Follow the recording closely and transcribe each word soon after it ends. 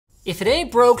If it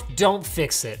ain't broke, don't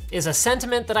fix it, is a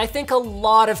sentiment that I think a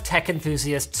lot of tech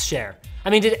enthusiasts share.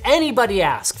 I mean, did anybody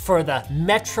ask for the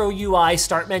Metro UI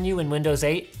start menu in Windows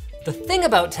 8? The thing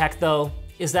about tech though,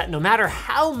 is that no matter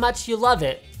how much you love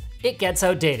it, it gets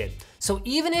outdated. So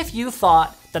even if you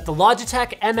thought that the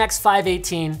Logitech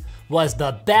MX518 was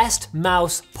the best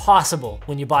mouse possible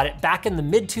when you bought it back in the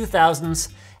mid-2000s,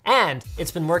 and it's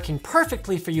been working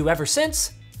perfectly for you ever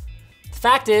since, the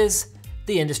fact is,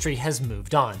 the industry has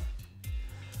moved on.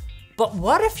 But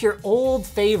what if your old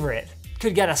favorite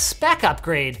could get a spec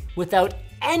upgrade without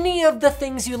any of the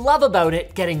things you love about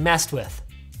it getting messed with?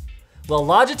 Well,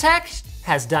 Logitech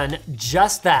has done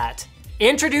just that.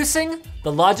 Introducing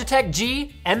the Logitech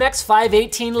G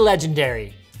MX518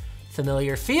 Legendary.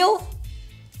 Familiar feel,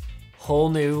 whole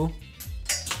new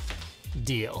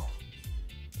deal.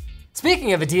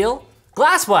 Speaking of a deal,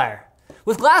 Glasswire.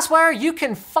 With Glasswire, you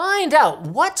can find out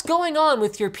what's going on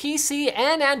with your PC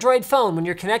and Android phone when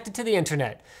you're connected to the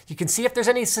internet. You can see if there's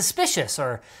any suspicious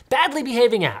or badly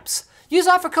behaving apps. Use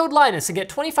offer code Linus and get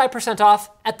 25% off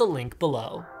at the link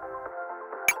below.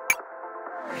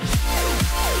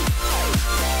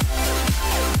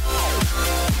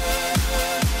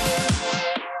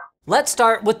 Let's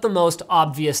start with the most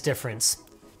obvious difference.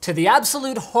 To the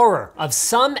absolute horror of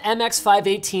some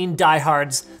MX518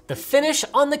 diehards, the finish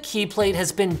on the key plate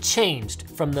has been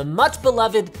changed from the much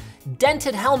beloved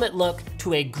dented helmet look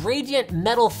to a gradient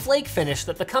metal flake finish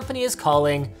that the company is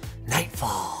calling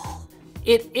Nightfall.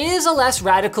 It is a less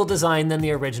radical design than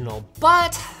the original,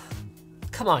 but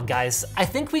come on guys, I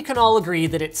think we can all agree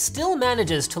that it still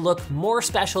manages to look more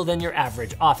special than your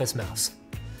average office mouse.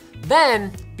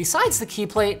 Then, besides the key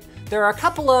plate, there are a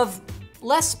couple of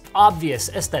less obvious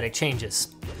aesthetic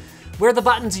changes. Where the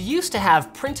buttons used to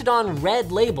have printed on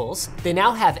red labels, they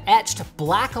now have etched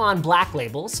black on black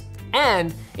labels,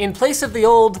 and in place of the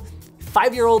old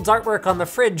 5-year-old's artwork on the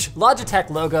fridge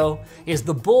Logitech logo is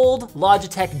the bold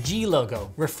Logitech G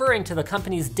logo, referring to the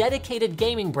company's dedicated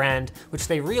gaming brand, which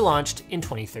they relaunched in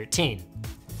 2013.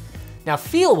 Now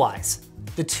feel-wise,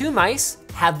 the two mice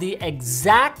have the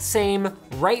exact same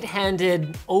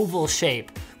right-handed oval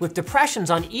shape with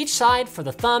depressions on each side for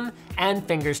the thumb and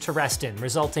fingers to rest in,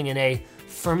 resulting in a,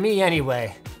 for me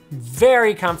anyway,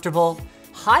 very comfortable,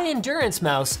 high endurance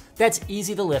mouse that's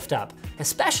easy to lift up,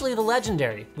 especially the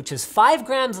Legendary, which is 5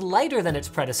 grams lighter than its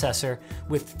predecessor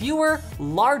with fewer,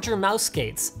 larger mouse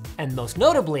skates, and most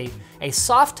notably, a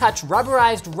soft touch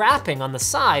rubberized wrapping on the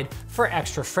side for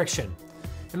extra friction.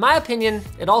 In my opinion,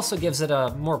 it also gives it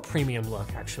a more premium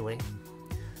look, actually.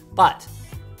 But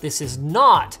this is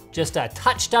not just a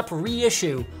touched up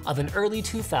reissue of an early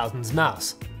 2000s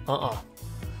mouse.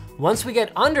 Once we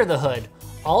get under the hood,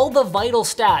 all the vital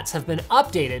stats have been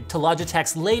updated to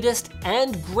Logitech's latest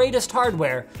and greatest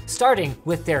hardware, starting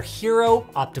with their Hero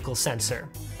optical sensor.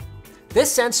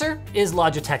 This sensor is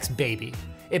Logitech's baby.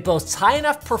 It boasts high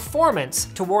enough performance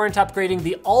to warrant upgrading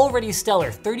the already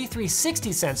stellar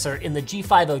 3360 sensor in the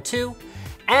G502,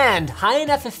 and high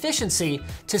enough efficiency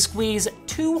to squeeze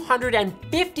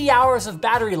 250 hours of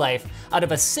battery life out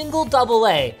of a single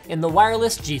AA in the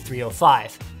wireless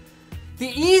G305. The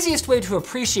easiest way to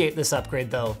appreciate this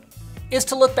upgrade though, is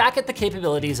to look back at the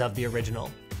capabilities of the original.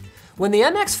 When the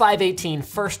MX518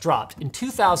 first dropped in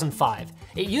 2005,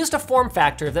 it used a form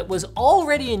factor that was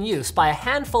already in use by a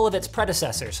handful of its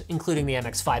predecessors, including the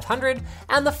MX500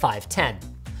 and the 510.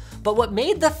 But what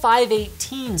made the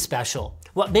 518 special,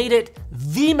 what made it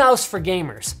the mouse for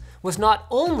gamers, was not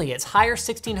only its higher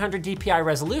 1600 DPI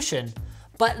resolution,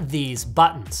 but these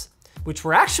buttons, which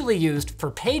were actually used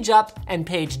for page up and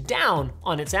page down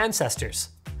on its ancestors.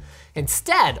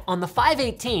 Instead, on the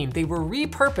 518, they were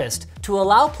repurposed to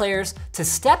allow players to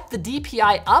step the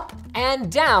DPI up and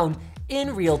down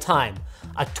in real time.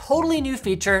 A totally new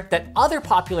feature that other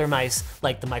popular mice,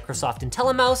 like the Microsoft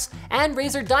IntelliMouse and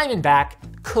Razer Diamondback,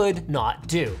 could not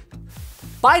do.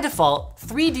 By default,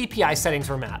 3 DPI settings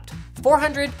were mapped: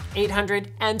 400, 800,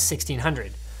 and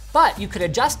 1600. But you could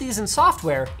adjust these in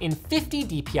software in 50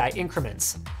 DPI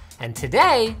increments. And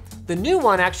today, the new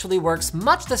one actually works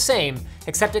much the same,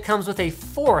 except it comes with a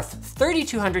 4th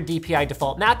 3200 DPI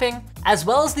default mapping, as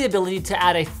well as the ability to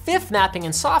add a 5th mapping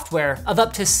in software of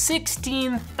up to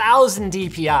 16,000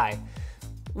 DPI,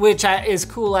 which is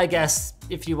cool, I guess,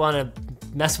 if you want to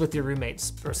mess with your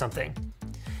roommates or something.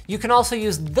 You can also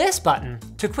use this button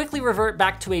to quickly revert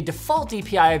back to a default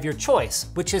DPI of your choice,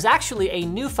 which is actually a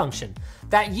new function.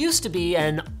 That used to be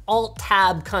an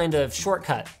Alt-Tab kind of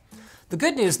shortcut. The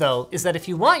good news though, is that if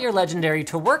you want your Legendary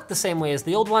to work the same way as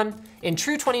the old one, in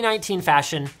true 2019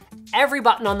 fashion, every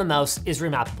button on the mouse is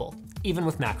remappable, even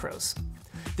with macros.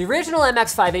 The original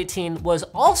MX518 was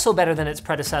also better than its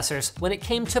predecessors when it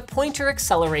came to pointer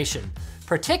acceleration,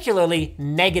 particularly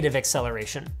negative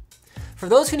acceleration. For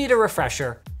those who need a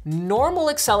refresher,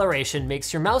 normal acceleration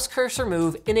makes your mouse cursor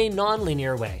move in a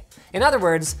non-linear way. In other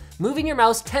words, moving your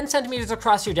mouse 10 centimeters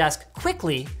across your desk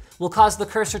quickly will cause the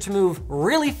cursor to move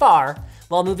really far,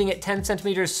 while moving it 10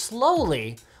 centimeters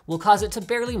slowly will cause it to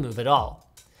barely move at all.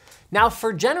 Now,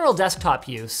 for general desktop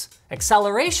use,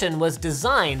 acceleration was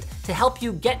designed to help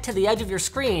you get to the edge of your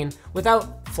screen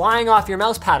without flying off your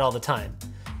mouse pad all the time.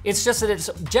 It's just that it's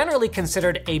generally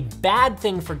considered a bad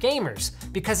thing for gamers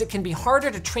because it can be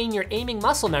harder to train your aiming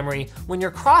muscle memory when your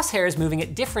crosshair is moving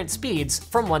at different speeds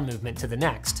from one movement to the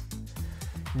next.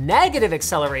 Negative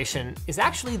acceleration is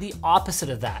actually the opposite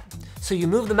of that. So you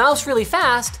move the mouse really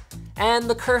fast and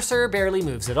the cursor barely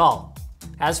moves at all.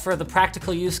 As for the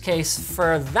practical use case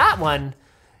for that one,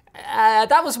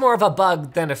 that was more of a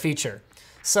bug than a feature.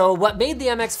 So what made the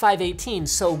MX518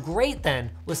 so great then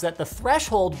was that the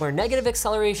threshold where negative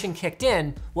acceleration kicked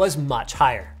in was much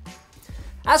higher.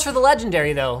 As for the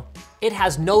Legendary though, it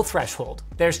has no threshold.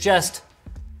 There's just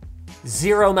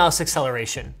zero mouse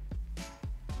acceleration,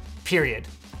 period.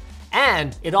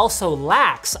 And it also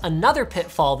lacks another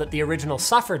pitfall that the original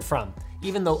suffered from,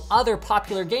 even though other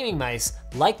popular gaming mice,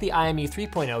 like the IME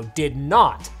 3.0, did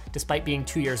not, despite being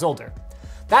 2 years older.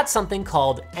 That's something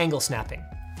called angle snapping.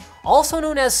 Also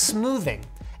known as smoothing,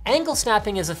 angle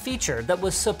snapping is a feature that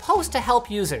was supposed to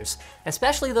help users,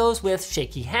 especially those with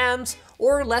shaky hands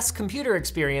or less computer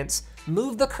experience,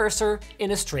 move the cursor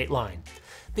in a straight line.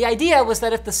 The idea was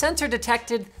that if the sensor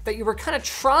detected that you were kind of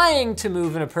trying to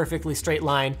move in a perfectly straight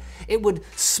line, it would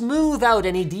smooth out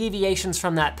any deviations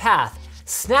from that path,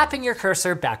 snapping your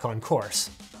cursor back on course.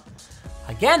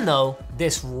 Again though,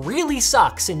 this really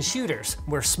sucks in shooters,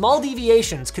 where small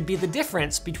deviations could be the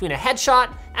difference between a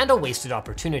headshot and a wasted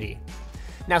opportunity.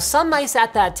 Now, some mice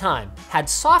at that time had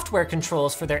software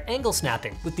controls for their angle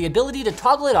snapping with the ability to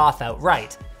toggle it off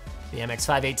outright. The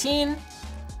MX518,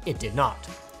 it did not.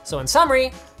 So in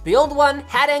summary, the old one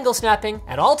had angle snapping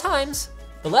at all times,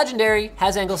 the Legendary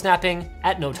has angle snapping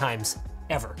at no times,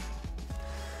 ever.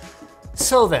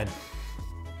 So then,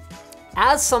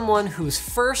 as someone whose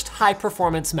first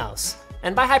high-performance mouse,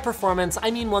 and by high performance, I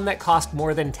mean one that cost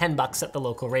more than 10 bucks at the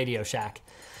local Radio Shack,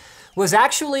 was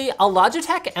actually a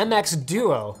Logitech MX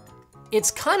Duo,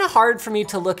 it's kind of hard for me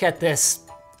to look at this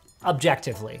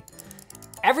objectively.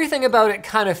 Everything about it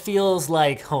kind of feels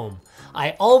like home.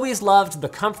 I always loved the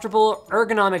comfortable,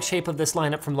 ergonomic shape of this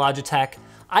lineup from Logitech.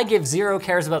 I give zero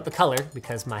cares about the color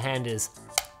because my hand is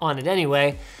on it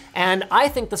anyway, and I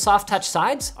think the soft touch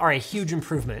sides are a huge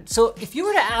improvement. So if you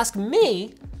were to ask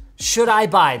me, should I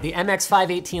buy the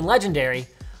MX518 Legendary,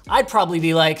 I'd probably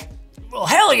be like, well,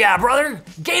 hell yeah, brother.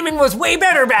 Gaming was way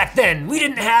better back then. We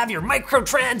didn't have your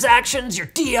microtransactions, your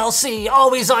DLC,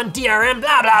 always on DRM,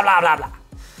 blah, blah, blah, blah, blah.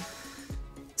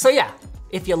 So yeah,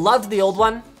 if you loved the old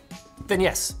one, then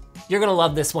yes, you're gonna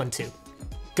love this one too.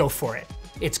 Go for it.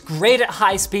 It's great at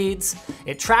high speeds,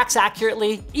 it tracks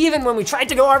accurately, even when we tried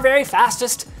to go our very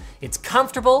fastest. It's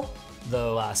comfortable,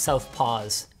 though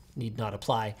southpaws need not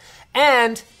apply.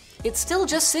 And it's still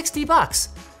just 60 bucks,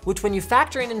 which when you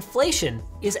factor in inflation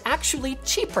is actually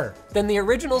cheaper than the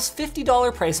original's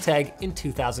 $50 price tag in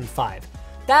 2005.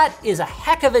 That is a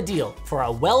heck of a deal for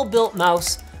a well-built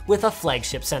mouse with a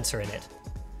flagship sensor in it.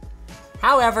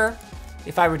 However,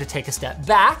 if I were to take a step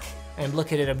back and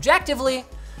look at it objectively,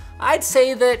 I'd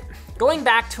say that going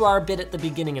back to our bit at the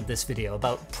beginning of this video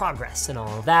about progress and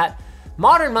all of that,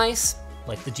 modern mice,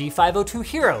 like the G502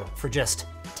 Hero for just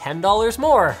 $10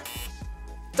 more,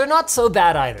 they're not so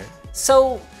bad either.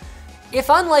 So if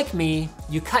unlike me,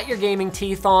 you cut your gaming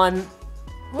teeth on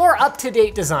more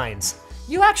up-to-date designs,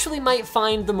 you actually might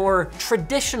find the more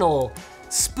traditional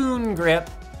spoon grip,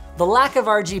 the lack of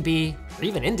RGB, or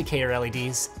even indicator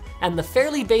LEDs, and the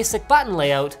fairly basic button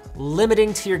layout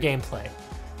limiting to your gameplay.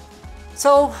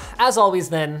 So, as always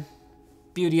then,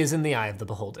 beauty is in the eye of the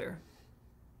beholder.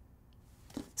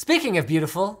 Speaking of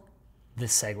beautiful,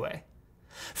 this segue.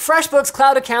 FreshBooks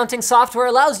cloud accounting software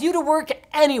allows you to work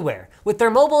anywhere. With their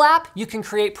mobile app, you can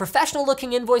create professional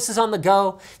looking invoices on the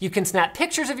go, you can snap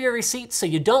pictures of your receipts so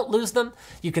you don't lose them,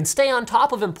 you can stay on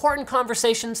top of important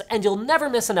conversations, and you'll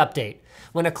never miss an update.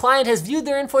 When a client has viewed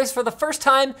their invoice for the first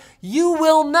time, you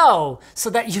will know so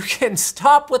that you can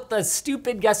stop with the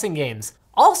stupid guessing games.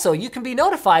 Also, you can be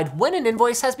notified when an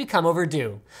invoice has become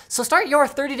overdue. So start your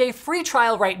 30-day free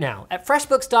trial right now at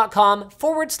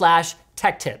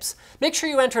freshbooks.com/tech tips. Make sure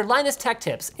you enter Linus Tech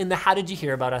Tips in the How Did You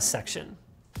Hear About Us section.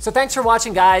 So thanks for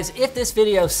watching, guys. If this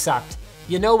video sucked,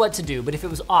 you know what to do, but if it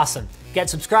was awesome, get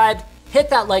subscribed, hit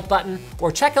that like button,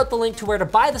 or check out the link to where to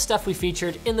buy the stuff we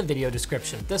featured in the video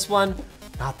description. This one,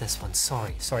 not this one,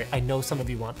 sorry. I know some of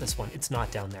you want this one, it's not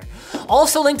down there.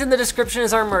 Also linked in the description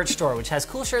is our merch store, which has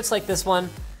cool shirts like this one,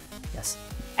 yes,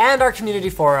 and our community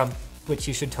forum, which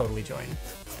you should totally join.